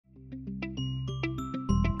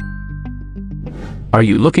Are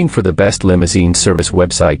you looking for the best limousine service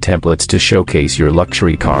website templates to showcase your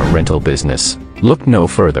luxury car rental business? Look no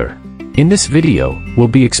further. In this video, we'll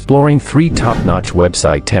be exploring 3 top-notch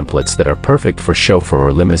website templates that are perfect for chauffeur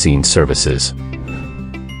or limousine services.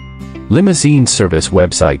 Limousine Service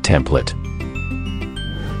Website Template.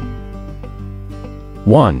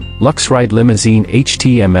 1. Luxride Limousine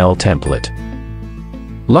HTML Template.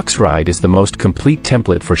 Luxride is the most complete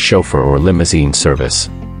template for chauffeur or limousine service.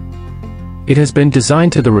 It has been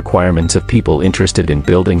designed to the requirements of people interested in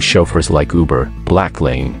building chauffeurs like Uber,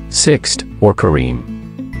 Blacklane, Sixt, or Careem.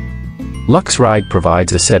 Luxride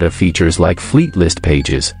provides a set of features like fleet list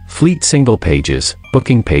pages, fleet single pages,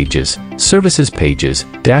 booking pages, services pages,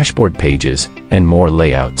 dashboard pages, and more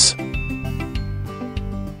layouts.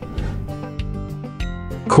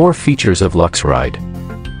 Core features of Luxride.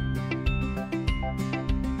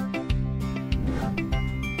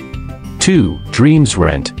 Two, Dreams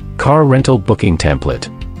Rent, Car Rental Booking Template.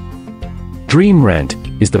 Dream Rent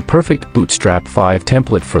is the perfect Bootstrap 5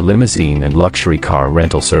 template for limousine and luxury car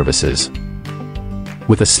rental services.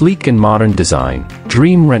 With a sleek and modern design,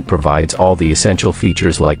 Dream Rent provides all the essential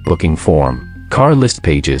features like booking form, car list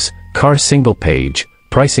pages, car single page,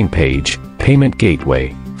 pricing page, payment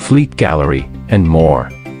gateway, fleet gallery, and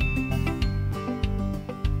more.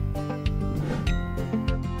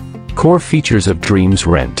 Core features of Dreams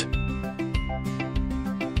Rent.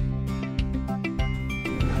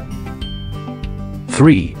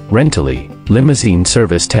 3. Rentally, Limousine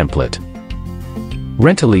Service Template.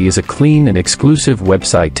 Rentally is a clean and exclusive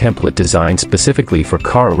website template designed specifically for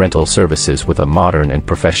car rental services with a modern and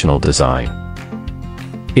professional design.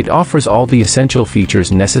 It offers all the essential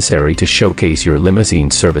features necessary to showcase your limousine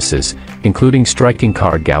services, including striking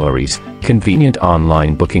car galleries, convenient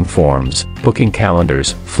online booking forms, booking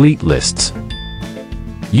calendars, fleet lists,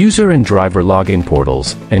 user and driver login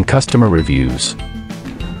portals, and customer reviews.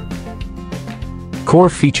 Core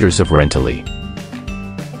features of Rentally.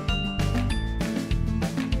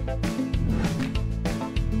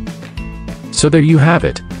 So there you have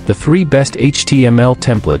it, the 3 best HTML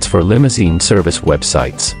templates for limousine service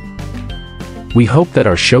websites. We hope that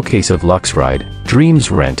our showcase of Luxride, Dreams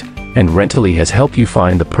Rent, and Rentally has helped you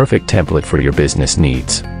find the perfect template for your business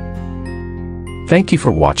needs. Thank you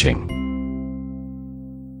for watching.